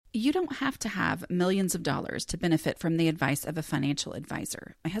You don't have to have millions of dollars to benefit from the advice of a financial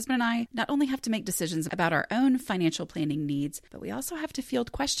advisor. My husband and I not only have to make decisions about our own financial planning needs, but we also have to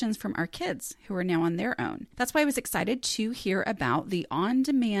field questions from our kids who are now on their own. That's why I was excited to hear about the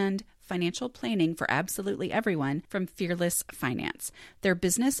on-demand financial planning for absolutely everyone from Fearless Finance. Their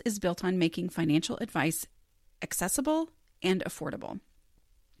business is built on making financial advice accessible and affordable.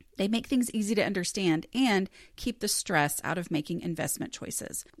 They make things easy to understand and keep the stress out of making investment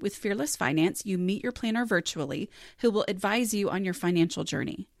choices. With Fearless Finance, you meet your planner virtually who will advise you on your financial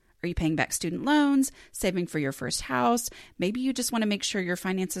journey. Are you paying back student loans, saving for your first house? Maybe you just want to make sure your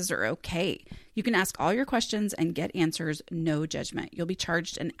finances are okay. You can ask all your questions and get answers, no judgment. You'll be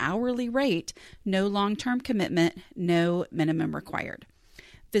charged an hourly rate, no long-term commitment, no minimum required.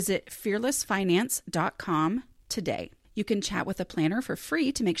 Visit fearlessfinance.com today. You can chat with a planner for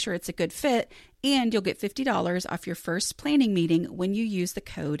free to make sure it's a good fit, and you'll get $50 off your first planning meeting when you use the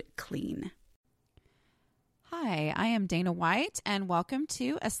code CLEAN. Hi, I am Dana White, and welcome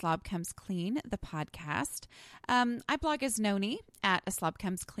to A Slob Comes Clean, the podcast. I blog as Noni at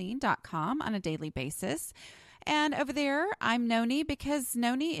aslobcomesclean.com on a daily basis. And over there, I'm Noni because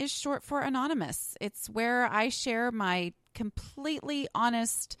Noni is short for anonymous. It's where I share my completely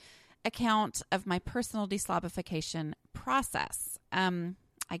honest account of my personal deslobification process. I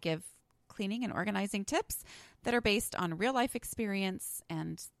give cleaning and organizing tips that are based on real life experience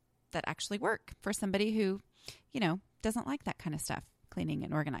and that actually work for somebody who, doesn't like that kind of stuff, cleaning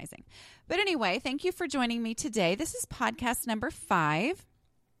and organizing. But anyway, thank you for joining me today. This is podcast number 5.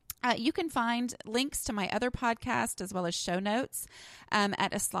 You can find links to my other podcast as well as show notes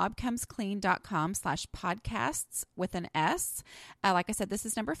at aslobcomesclean.com/podcasts with an S. Like I said, this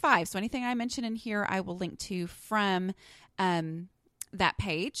is number 5. So anything I mention in here, I will link to from that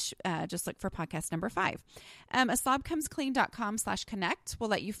page. Just look for podcast number 5. aslobcomesclean.com/connect will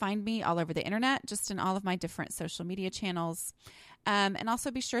let you find me all over the internet, just in all of my different social media channels. And also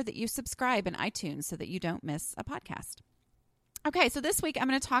be sure that you subscribe in iTunes so that you don't miss a podcast. Okay, so this week I'm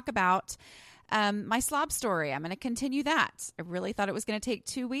going to talk about my slob story. I'm going to continue that. I really thought it was going to take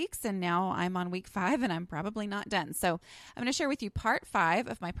 2 weeks, and now I'm on week 5, and I'm probably not done. So I'm going to share with you part 5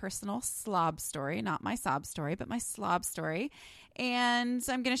 of my personal slob story, not my sob story, but my slob story. And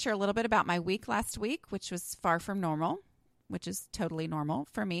I'm going to share a little bit about my week last week, which was far from normal, which is totally normal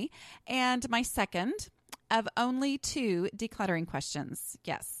for me, and my second of only 2 decluttering questions.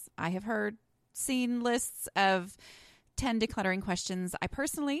 Yes, I have seen lists of 10 decluttering questions. I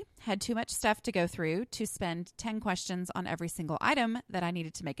personally had too much stuff to go through to spend 10 questions on every single item that I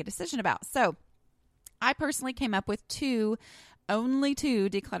needed to make a decision about. So I personally came up with only two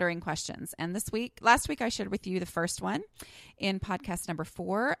decluttering questions. And last week I shared with you the first one in podcast number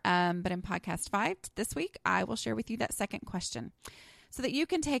 4. But in podcast 5 this week, I will share with you that second question so that you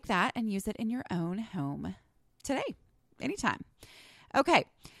can take that and use it in your own home today, anytime. Okay.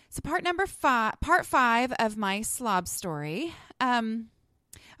 So part 5 of my slob story.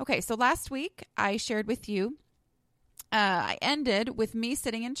 Okay, so last week I shared with you, I ended with me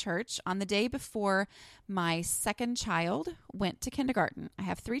sitting in church on the day before my second child went to kindergarten. I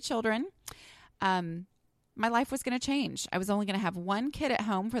have 3 children. My life was going to change. I was only going to have 1 kid at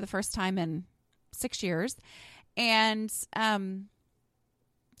home for the first time in 6 years. And I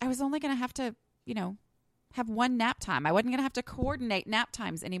was only going to have to, have 1 nap time. I wasn't going to have to coordinate nap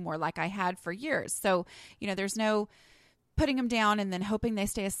times anymore like I had for years. So, there's no putting them down and then hoping they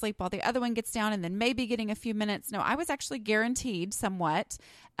stay asleep while the other one gets down and then maybe getting a few minutes. No, I was actually guaranteed somewhat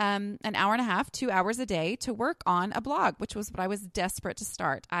an hour and a half, 2 hours a day to work on a blog, which was what I was desperate to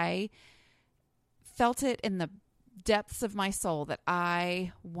start. I felt it in the depths of my soul that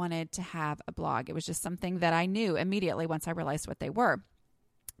I wanted to have a blog. It was just something that I knew immediately once I realized what they were.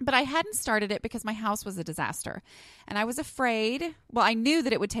 But I hadn't started it because my house was a disaster. And I was afraid, I knew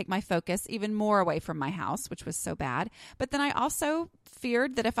that it would take my focus even more away from my house, which was so bad. But then I also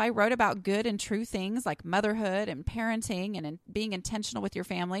feared that if I wrote about good and true things like motherhood and parenting and being intentional with your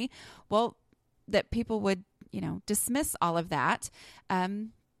family, that people would, dismiss all of that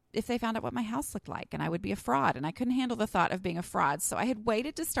if they found out what my house looked like, and I would be a fraud, and I couldn't handle the thought of being a fraud. So I had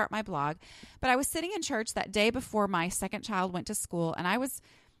waited to start my blog, but I was sitting in church that day before my second child went to school, and I was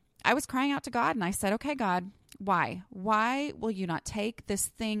crying out to God, and I said, okay, God, why? Why will you not take this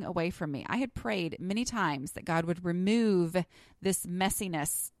thing away from me? I had prayed many times that God would remove this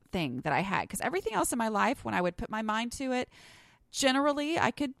messiness thing that I had, because everything else in my life, when I would put my mind to it, generally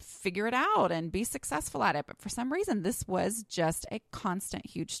I could figure it out and be successful at it. But for some reason, this was just a constant,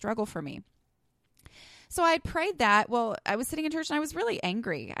 huge struggle for me. So I had prayed that. Well, I was sitting in church and I was really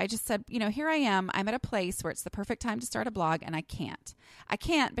angry. I just said, here I am. I'm at a place where it's the perfect time to start a blog and I can't. I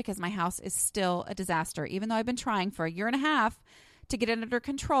can't because my house is still a disaster, even though I've been trying for a year and a half to get it under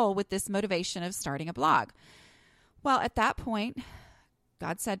control with this motivation of starting a blog. Well, at that point,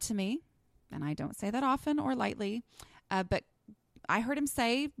 God said to me, and I don't say that often or lightly, but I heard him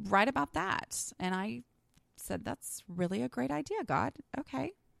say, write about that. And I said, that's really a great idea, God.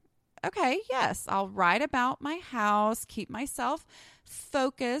 Okay, yes, I'll write about my house, keep myself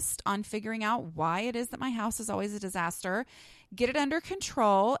focused on figuring out why it is that my house is always a disaster, get it under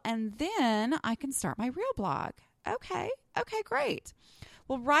control, and then I can start my real blog. Okay, great.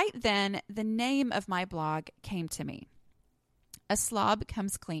 Well, right then, the name of my blog came to me. A Slob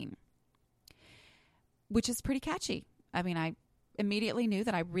Comes Clean, which is pretty catchy. I mean, I immediately knew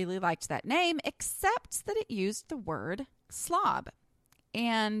that I really liked that name, except that it used the word slob.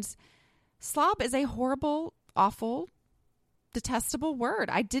 And slob is a horrible, awful, detestable word.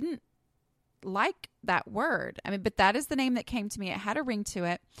 I didn't like that word. I mean, but that is the name that came to me. It had a ring to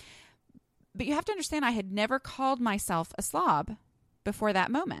it. But you have to understand, I had never called myself a slob before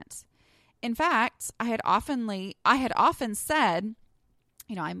that moment. In fact, I had often said,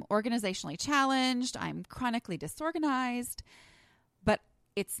 I'm organizationally challenged, I'm chronically disorganized, but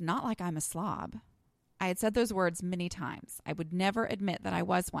it's not like I'm a slob. I had said those words many times. I would never admit that I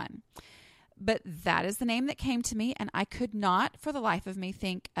was one. But that is the name that came to me, and I could not for the life of me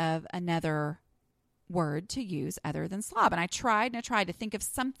think of another word to use other than slob. And I tried to think of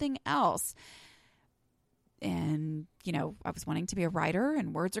something else. And, I was wanting to be a writer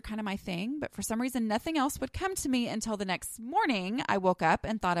and words are kind of my thing, but for some reason, nothing else would come to me until the next morning. I woke up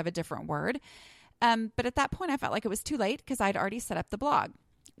and thought of a different word. But at that point, I felt like it was too late because I'd already set up the blog.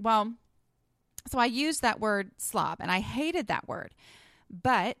 Well, so I used that word slob and I hated that word,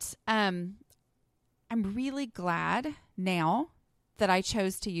 but, I'm really glad now that I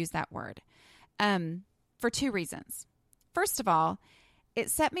chose to use that word. For two reasons. First of all,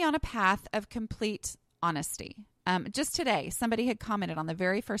 it set me on a path of complete honesty. Just today, somebody had commented on the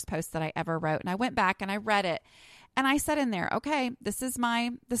very first post that I ever wrote, and I went back and I read it, and I said in there, okay, this is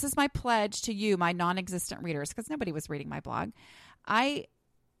my pledge to you, my non-existent readers, because nobody was reading my blog. I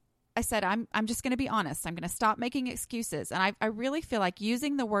said, I'm just going to be honest. I'm going to stop making excuses, and I really feel like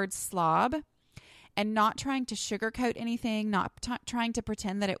using the word slob and not trying to sugarcoat anything, not trying to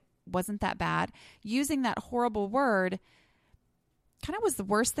pretend that it wasn't that bad, using that horrible word kind of was the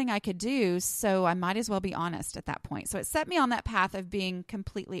worst thing I could do, so I might as well be honest at that point. So it set me on that path of being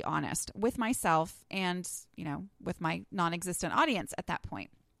completely honest with myself and, with my non-existent audience at that point.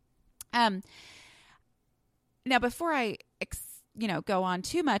 Now, before I go on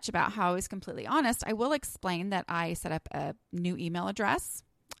too much about how I was completely honest, I will explain that I set up a new email address.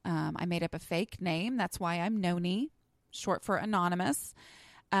 I made up a fake name. That's why I'm Noni, short for anonymous.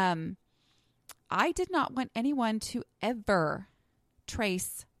 I did not want anyone to ever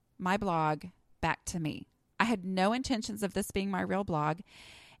trace my blog back to me. I had no intentions of this being my real blog.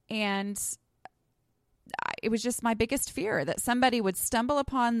 And it was just my biggest fear that somebody would stumble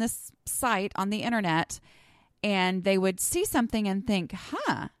upon this site on the internet and they would see something and think,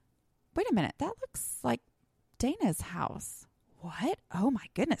 wait a minute, that looks like Dana's house. What? Oh my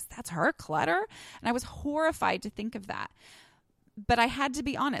goodness, that's her clutter? And I was horrified to think of that. But I had to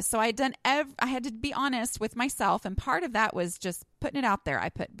be honest. So I had to be honest with myself. And part of that was just putting it out there. I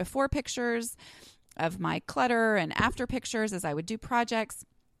put before pictures of my clutter and after pictures as I would do projects.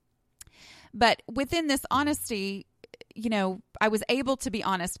 But within this honesty, I was able to be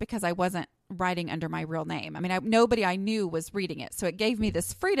honest because I wasn't writing under my real name. I mean, nobody I knew was reading it. So it gave me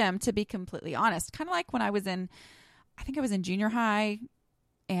this freedom to be completely honest. Kind of like when I was in junior high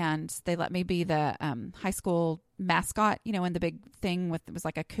and they let me be the high school mascot, in the big thing it was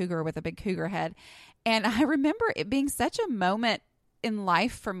like a cougar with a big cougar head. And I remember it being such a moment in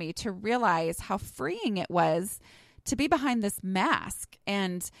life for me to realize how freeing it was to be behind this mask.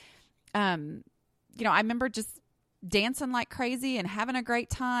 And, I remember just dancing like crazy and having a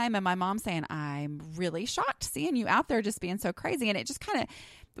great time. And my mom saying, I'm really shocked seeing you out there just being so crazy. And it just kind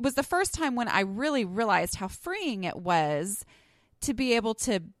of was the first time when I really realized how freeing it was to be able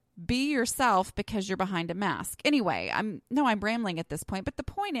to be yourself because you're behind a mask. Anyway, I'm rambling at this point, but the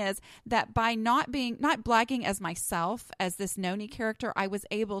point is that by not blagging as myself as this Noni character, I was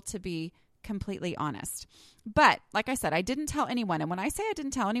able to be completely honest. But like I said, I didn't tell anyone. And when I say I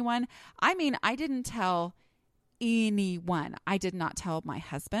didn't tell anyone, I mean, I didn't tell anyone. I did not tell my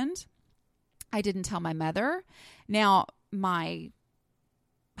husband. I didn't tell my mother. Now, my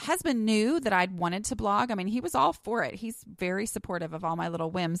husband knew that I'd wanted to blog. I mean, he was all for it. He's very supportive of all my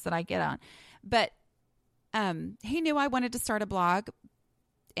little whims that I get on. But he knew I wanted to start a blog,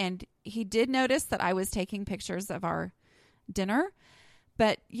 and he did notice that I was taking pictures of our dinner.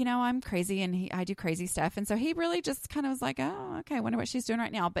 But, I'm crazy and I do crazy stuff. And so he really just kind of was like, oh, okay, I wonder what she's doing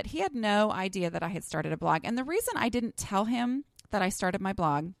right now. But he had no idea that I had started a blog. And the reason I didn't tell him that I started my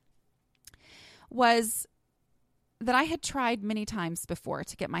blog was that I had tried many times before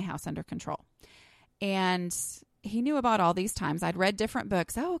to get my house under control. And he knew about all these times. I'd read different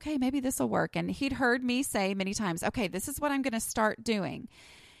books. Oh, okay, maybe this will work. And he'd heard me say many times, okay, this is what I'm going to start doing.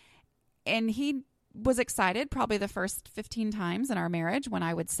 And he was excited probably the first 15 times in our marriage when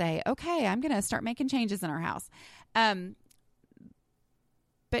I would say, okay, I'm going to start making changes in our house. But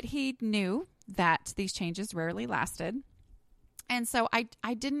he knew that these changes rarely lasted. And so I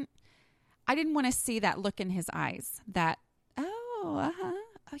didn't want to see that look in his eyes that, oh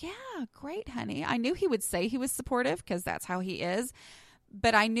yeah, great, honey. I knew he would say he was supportive because that's how he is.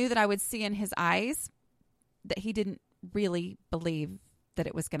 But I knew that I would see in his eyes that he didn't really believe that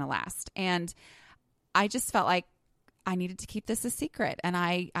it was going to last. And I just felt like I needed to keep this a secret. And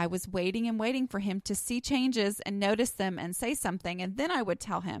I was waiting and waiting for him to see changes and notice them and say something. And then I would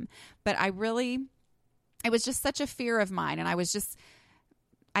tell him. But it was just such a fear of mine. And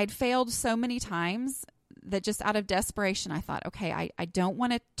I'd failed so many times that just out of desperation, I thought, okay, I don't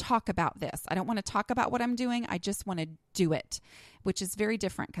want to talk about this. I don't want to talk about what I'm doing. I just want to do it, which is very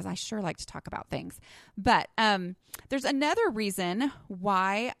different because I sure like to talk about things. But there's another reason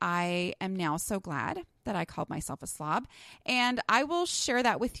why I am now so glad that I called myself a slob. And I will share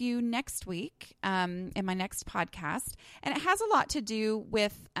that with you next week in my next podcast. And it has a lot to do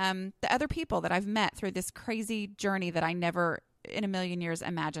with the other people that I've met through this crazy journey that I never in a million years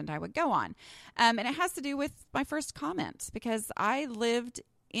imagined I would go on. And it has to do with my first comment, because I lived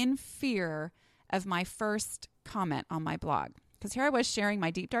in fear of my first comment on my blog. Because here I was sharing my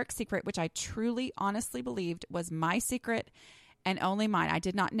deep, dark secret, which I truly, honestly believed was my secret and only mine. I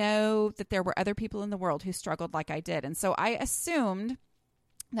did not know that there were other people in the world who struggled like I did. And so I assumed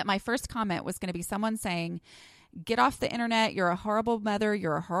that my first comment was going to be someone saying, get off the internet. You're a horrible mother.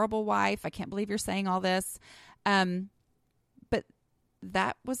 You're a horrible wife. I can't believe you're saying all this. But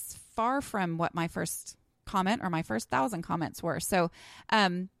that was far from what my first comment or my first 1,000 comments were. So,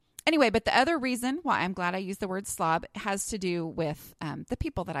 anyway, but the other reason why I'm glad I used the word slob has to do with the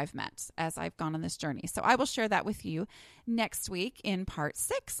people that I've met as I've gone on this journey. So I will share that with you next week in part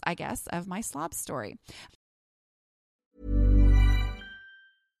 6, I guess, of my slob story.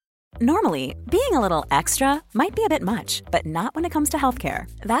 Normally, being a little extra might be a bit much, but not when it comes to healthcare.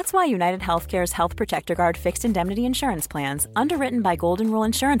 That's why United Healthcare's Health Protector Guard fixed indemnity insurance plans, underwritten by Golden Rule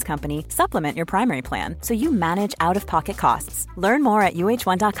Insurance Company, supplement your primary plan so you manage out-of-pocket costs. Learn more at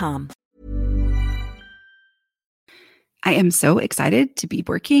uh1.com. I am so excited to be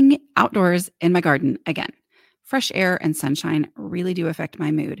working outdoors in my garden again. Fresh air and sunshine really do affect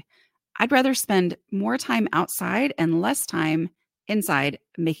my mood. I'd rather spend more time outside and less time inside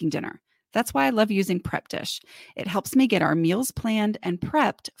making dinner. That's why I love using Prep Dish. It helps me get our meals planned and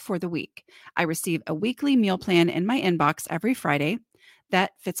prepped for the week. I receive a weekly meal plan in my inbox every Friday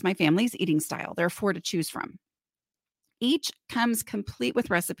that fits my family's eating style. There are 4 to choose from. Each comes complete with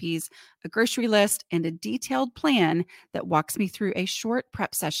recipes, a grocery list, and a detailed plan that walks me through a short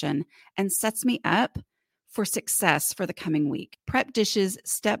prep session and sets me up for success for the coming week. Prep Dish's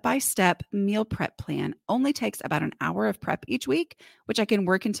step-by-step meal prep plan only takes about an hour of prep each week, which I can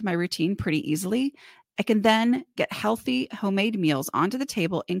work into my routine pretty easily. I can then get healthy homemade meals onto the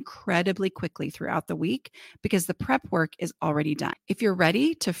table incredibly quickly throughout the week because the prep work is already done. If you're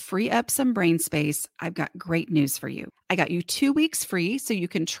ready to free up some brain space, I've got great news for you. I got you 2 weeks free so you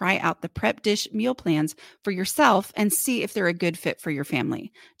can try out the Prep Dish meal plans for yourself and see if they're a good fit for your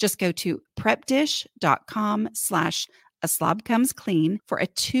family. Just go to prepdish.com/aslobcomesclean for a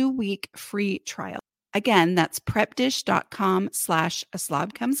 2-week free trial. Again, that's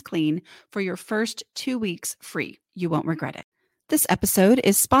prepdish.com/aslobcomesclean for your first 2 weeks free. You won't regret it. This episode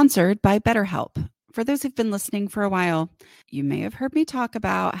is sponsored by BetterHelp. For those who've been listening for a while, you may have heard me talk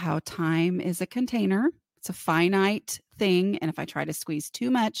about how time is a container. It's a finite thing. And if I try to squeeze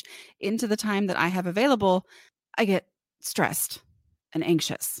too much into the time that I have available, I get stressed and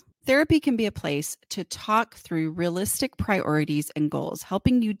anxious. Therapy can be a place to talk through realistic priorities and goals,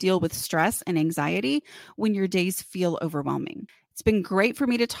 helping you deal with stress and anxiety when your days feel overwhelming. It's been great for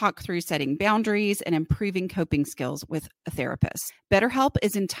me to talk through setting boundaries and improving coping skills with a therapist. BetterHelp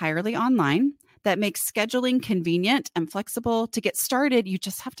is entirely online. That makes scheduling convenient and flexible. To get started, you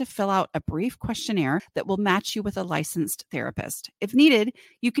just have to fill out a brief questionnaire that will match you with a licensed therapist. If needed,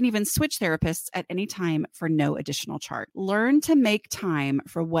 you can even switch therapists at any time for no additional charge. Learn to make time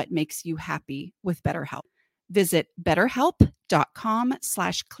for what makes you happy with BetterHelp. Visit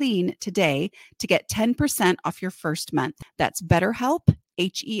betterhelp.com/clean today to get 10% off your first month. That's BetterHelp,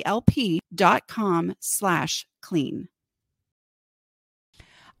 HELP.com/clean.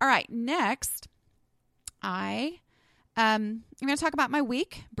 All right, next, I'm going to talk about my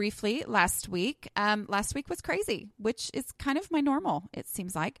week briefly. Last week was crazy, which is kind of my normal, it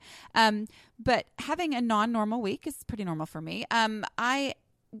seems like. But having a non-normal week is pretty normal for me. I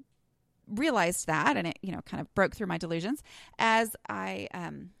realized that, and it, kind of broke through my delusions as I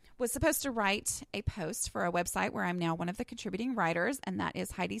was supposed to write a post for a website where I'm now one of the contributing writers, and that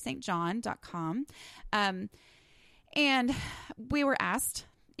is HeidiSt.John.com. And we were asked,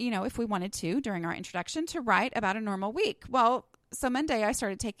 if we wanted to, during our introduction, to write about a normal week. Well, so Monday I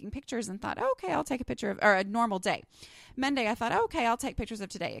started taking pictures and thought, okay, I'll take a picture of, or a normal day. Monday I thought, okay, I'll take pictures of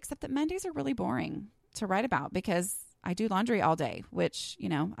today, except that Mondays are really boring to write about because I do laundry all day, which,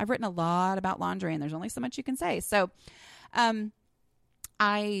 I've written a lot about laundry and there's only so much you can say. So,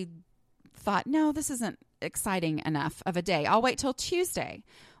 I thought, no, this isn't exciting enough of a day. I'll wait till Tuesday.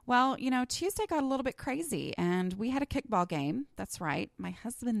 Well, Tuesday got a little bit crazy and we had a kickball game. That's right. My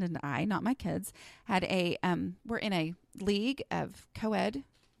husband and I, not my kids, had we're in a league of co-ed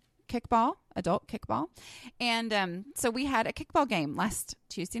kickball, adult kickball. And so we had a kickball game last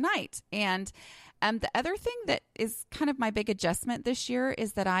Tuesday night. And the other thing that is kind of my big adjustment this year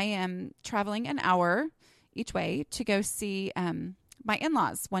is that I am traveling an hour each way to go see my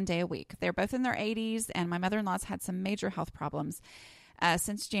in-laws one day a week. They're both in their 80s, and my mother-in-law's had some major health problems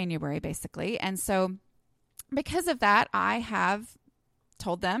since January, basically. And so because of that, I have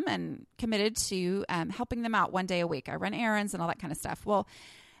told them and committed to helping them out one day a week. I run errands and all that kind of stuff. Well,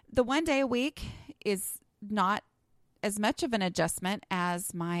 the one day a week is not as much of an adjustment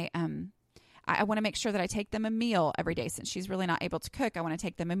as my I want to make sure that I take them a meal every day. Since she's really not able to cook, I want to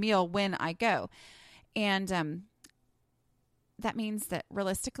take them a meal when I go. And that means that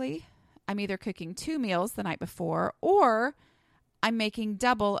realistically, I'm either cooking 2 meals the night before or I'm making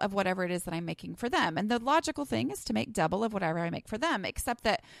double of whatever it is that I'm making for them. And the logical thing is to make double of whatever I make for them, except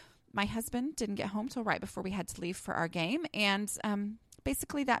that my husband didn't get home till right before we had to leave for our game. And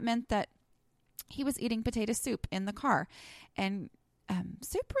basically that meant that he was eating potato soup in the car. And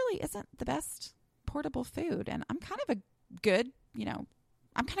soup really isn't the best portable food. And I'm kind of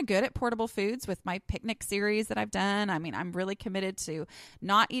good at portable foods with my picnic series that I've done. I mean, I'm really committed to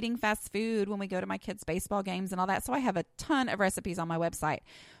not eating fast food when we go to my kids' baseball games and all that. So I have a ton of recipes on my website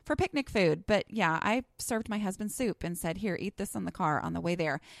for picnic food. But yeah, I served my husband soup and said, here, eat this in the car on the way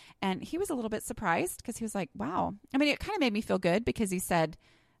there. And he was a little bit surprised because he was like, wow. I mean, it kind of made me feel good because he said,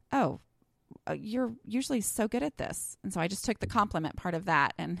 oh, you're usually so good at this. And so I just took the compliment part of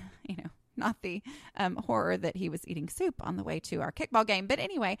that and, not the horror that he was eating soup on the way to our kickball game. But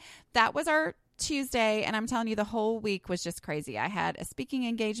anyway, that was our Tuesday. And I'm telling you, the whole week was just crazy. I had a speaking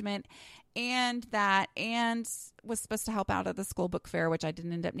engagement and was supposed to help out at the school book fair, which I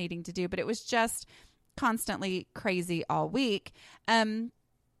didn't end up needing to do. But it was just constantly crazy all week.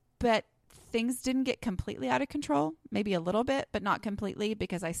 But things didn't get completely out of control, maybe a little bit, but not completely,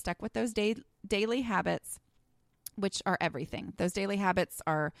 because I stuck with those daily habits, which are everything. Those daily habits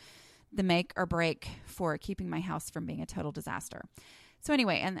are the make or break for keeping my house from being a total disaster. So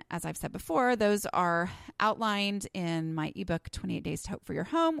anyway, and as I've said before, those are outlined in my ebook, 28 Days to Hope for Your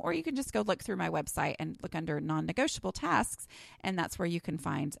Home, or you can just go look through my website and look under non-negotiable tasks. And that's where you can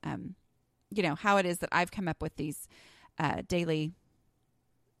find, how it is that I've come up with these daily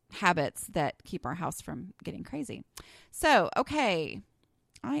habits that keep our house from getting crazy. So, okay,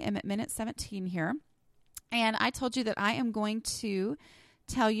 I am at minute 17 here. And I told you that I am going to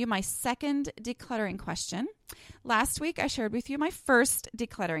tell you my second decluttering question. Last week, I shared with you my first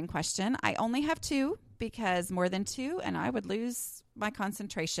decluttering question. I only have 2 because more than 2 and I would lose my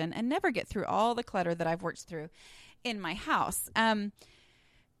concentration and never get through all the clutter that I've worked through in my house.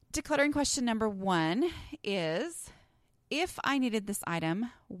 Decluttering question number 1 is, if I needed this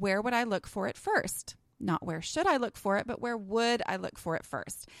item, where would I look for it first? Not where should I look for it, but where would I look for it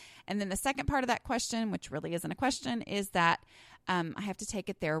first? And then the second part of that question, which really isn't a question, is that I have to take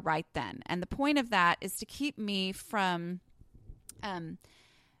it there right then. And the point of that is to keep me from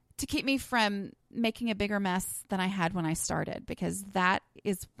making a bigger mess than I had when I started, because that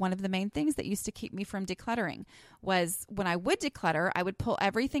is one of the main things that used to keep me from decluttering. Was when I would declutter, I would pull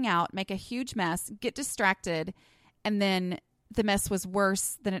everything out, make a huge mess, get distracted, and then the mess was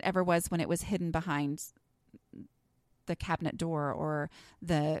worse than it ever was when it was hidden behind the cabinet door or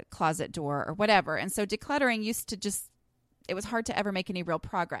the closet door or whatever. And so decluttering used to it was hard to ever make any real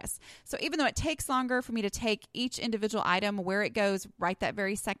progress. So even though it takes longer for me to take each individual item where it goes right that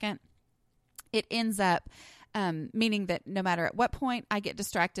very second, it ends up Meaning that no matter at what point I get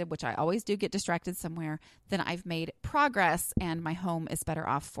distracted, which I always do get distracted somewhere, then I've made progress and my home is better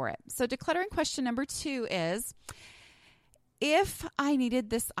off for it. So decluttering question number 2 is, if I needed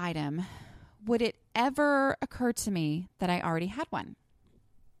this item, would it ever occur to me that I already had one?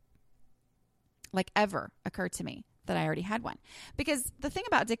 Like ever occur to me that I already had one? Because the thing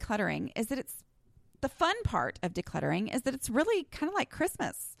about decluttering is that the fun part of decluttering is that it's really kind of like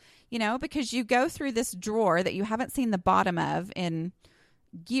Christmas, because you go through this drawer that you haven't seen the bottom of in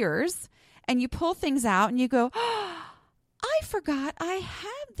years, and you pull things out and you go, oh, I forgot I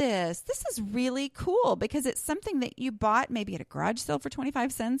had this. This is really cool, because it's something that you bought maybe at a garage sale for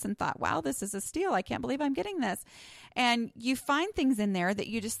 25 cents and thought, wow, this is a steal. I can't believe I'm getting this. And you find things in there that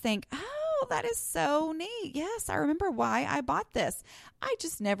you just think, oh, that is so neat. Yes, I remember why I bought this. I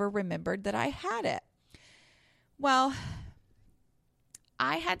just never remembered that I had it. Well,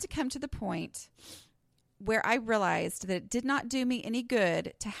 I had to come to the point where I realized that it did not do me any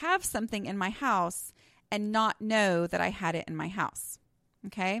good to have something in my house and not know that I had it in my house.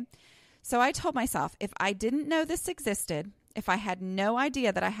 Okay? So I told myself, if I didn't know this existed, if I had no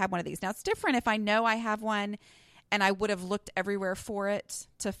idea that I had one of these. Now, it's different if I know I have one and I would have looked everywhere for it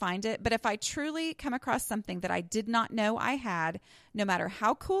to find it. But if I truly come across something that I did not know I had, no matter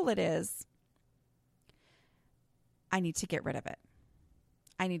how cool it is, I need to get rid of it.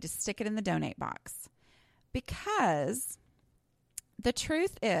 I need to stick it in the donate box. Because the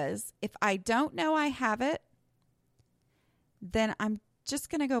truth is, if I don't know I have it, then I'm just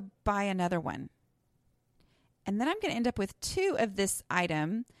going to go buy another one. And then I'm going to end up with 2 of this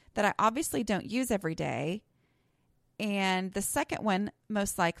item that I obviously don't use every day. And the second one,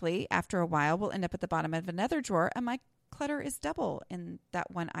 most likely, after a while, will end up at the bottom of another drawer, and my clutter is double in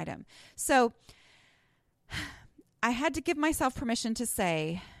that one item. So I had to give myself permission to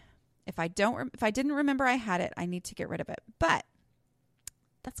say, if I didn't remember I had it, I need to get rid of it. But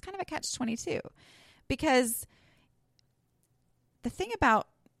that's kind of a catch-22, because the thing about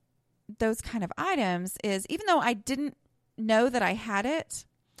those kind of items is, even though I didn't know that I had it,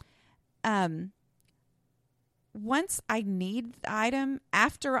 once I need the item,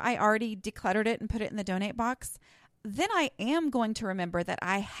 after I already decluttered it and put it in the donate box, then I am going to remember that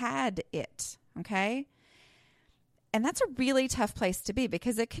I had it, okay? And that's a really tough place to be,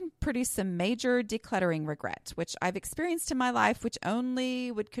 because it can produce some major decluttering regret, which I've experienced in my life, which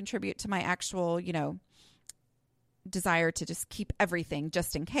only would contribute to my actual, desire to just keep everything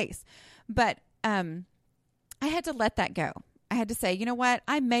just in case. But I had to let that go. I had to say, you know what?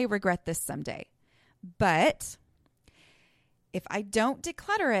 I may regret this someday. But if I don't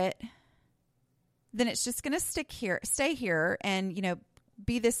declutter it, then it's just going to stay here and,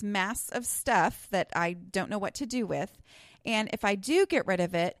 be this mass of stuff that I don't know what to do with. And if I do get rid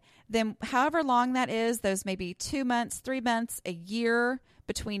of it, then however long that is, those maybe 2 months, 3 months, a year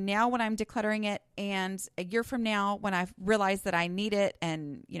between now when I'm decluttering it and a year from now when I've realized that I need it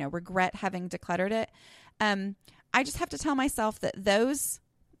and, regret having decluttered it, I just have to tell myself that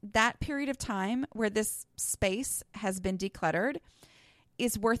that period of time where this space has been decluttered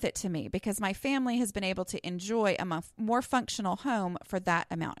is worth it to me, because my family has been able to enjoy a more functional home for that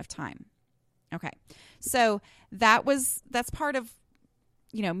amount of time. Okay. So that's part of,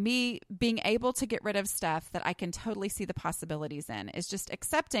 me being able to get rid of stuff that I can totally see the possibilities in, is just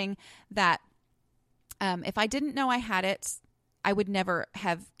accepting that if I didn't know I had it, I would never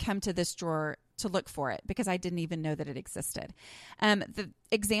have come to this drawer to look for it, because I didn't even know that it existed. The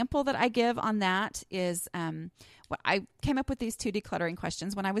example that I give on that is I came up with these 2 decluttering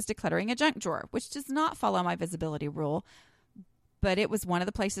questions when I was decluttering a junk drawer, which does not follow my visibility rule, but it was one of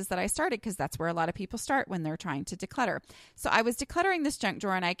the places that I started, because that's where a lot of people start when they're trying to declutter. So I was decluttering this junk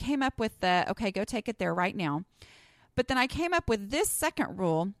drawer, and I came up with okay, go take it there right now. But then I came up with this second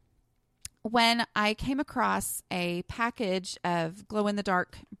rule when I came across a package of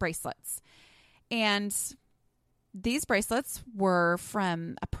glow-in-the-dark bracelets. And these bracelets were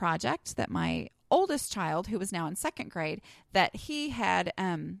from a project that my oldest child, who was now in 2nd grade, that he had,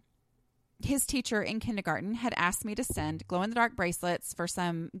 his teacher in kindergarten had asked me to send glow-in-the-dark bracelets for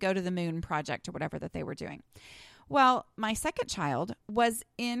some go-to-the-moon project or whatever that they were doing. Well, my 2nd child was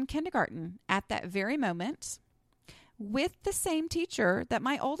in kindergarten at that very moment with the same teacher that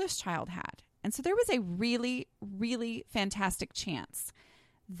my oldest child had. And so there was a really, really fantastic chance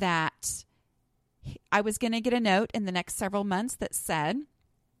that I was going to get a note in the next several months that said,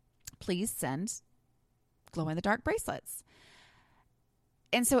 please send glow-in-the-dark bracelets.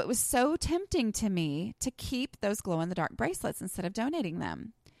 And so it was so tempting to me to keep those glow-in-the-dark bracelets instead of donating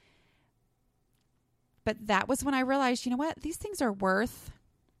them. But that was when I realized, you know what? These things are worth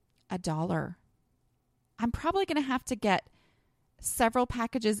 $1. I'm probably going to have to get several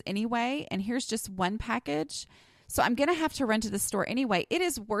packages anyway, and here's just one package. So I'm going to have to run to the store anyway. It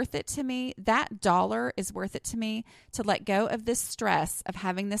is worth it to me. That $1 is worth it to me to let go of this stress of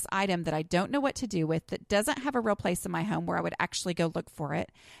having this item that I don't know what to do with, that doesn't have a real place in my home where I would actually go look for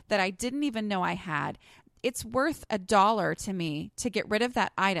it, that I didn't even know I had. It's worth $1 to me to get rid of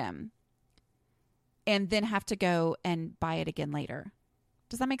that item and then have to go and buy it again later.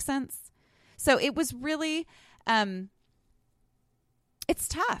 Does that make sense? So it was really, it's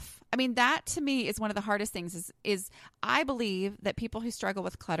tough. I mean, that to me is one of the hardest things is I believe that people who struggle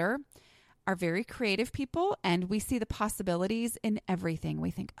with clutter are very creative people, and we see the possibilities in everything. We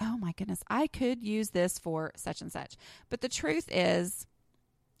think, oh my goodness, I could use this for such and such. But the truth is,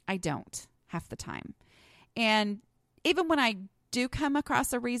 I don't half the time. And even when I do come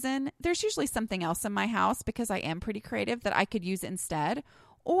across a reason, there's usually something else in my house because I am pretty creative that I could use instead.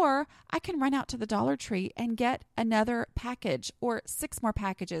 Or I can run out to the Dollar Tree and get another package or 6 more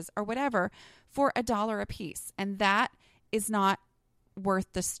packages or whatever for $1 a piece. And that is not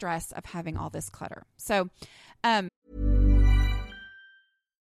worth the stress of having all this clutter. So,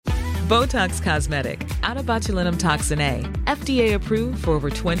 Botox Cosmetic, out of botulinum toxin A, FDA approved for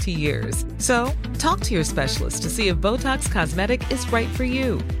over 20 years. So, talk to your specialist to see if Botox Cosmetic is right for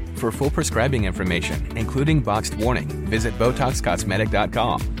you. For full prescribing information, including boxed warning, visit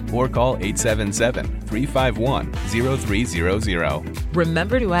BotoxCosmetic.com or call 877-351-0300.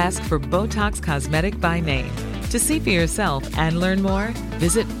 Remember to ask for Botox Cosmetic by name. To see for yourself and learn more,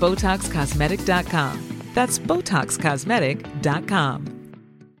 visit BotoxCosmetic.com. That's BotoxCosmetic.com.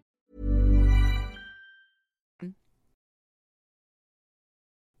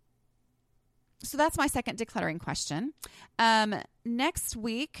 So that's my second decluttering question. Next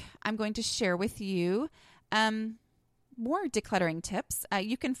week, I'm going to share with you more decluttering tips.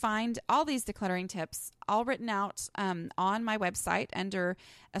 You can find all these decluttering tips all written out on my website under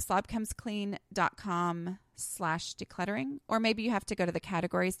slobcomesclean.com/decluttering, or maybe you have to go to the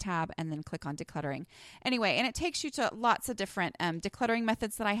categories tab and then click on decluttering. Anyway, and it takes you to lots of different decluttering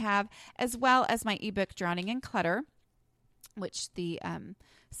methods that I have, as well as my ebook, Drowning in Clutter, which the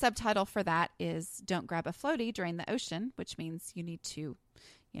subtitle for that is Don't Grab a Floaty During the Ocean, which means you need to,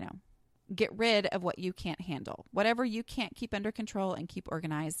 get rid of what you can't handle. Whatever you can't keep under control and keep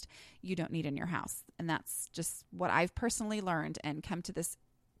organized, you don't need in your house. And that's just what I've personally learned and come to this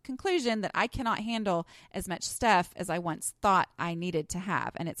conclusion that I cannot handle as much stuff as I once thought I needed to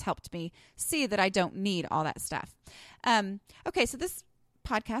have. And it's helped me see that I don't need all that stuff. Okay, so this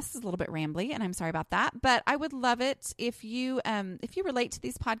podcast is a little bit rambly, and I'm sorry about that, but I would love it if you relate to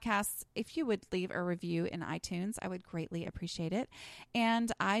these podcasts, if you would leave a review in iTunes. I would greatly appreciate it.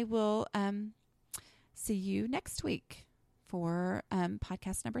 And I will see you next week for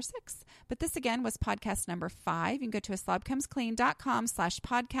podcast number 6. But this again was podcast number 5. You can go to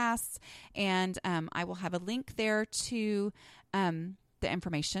slobcomesclean.com/podcasts, and I will have a link there to the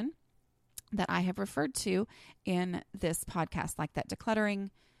information that I have referred to in this podcast, like that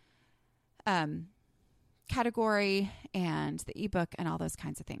decluttering category and the ebook and all those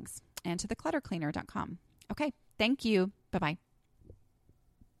kinds of things, and to thecluttercleaner.com. Okay. Thank you. Bye-bye.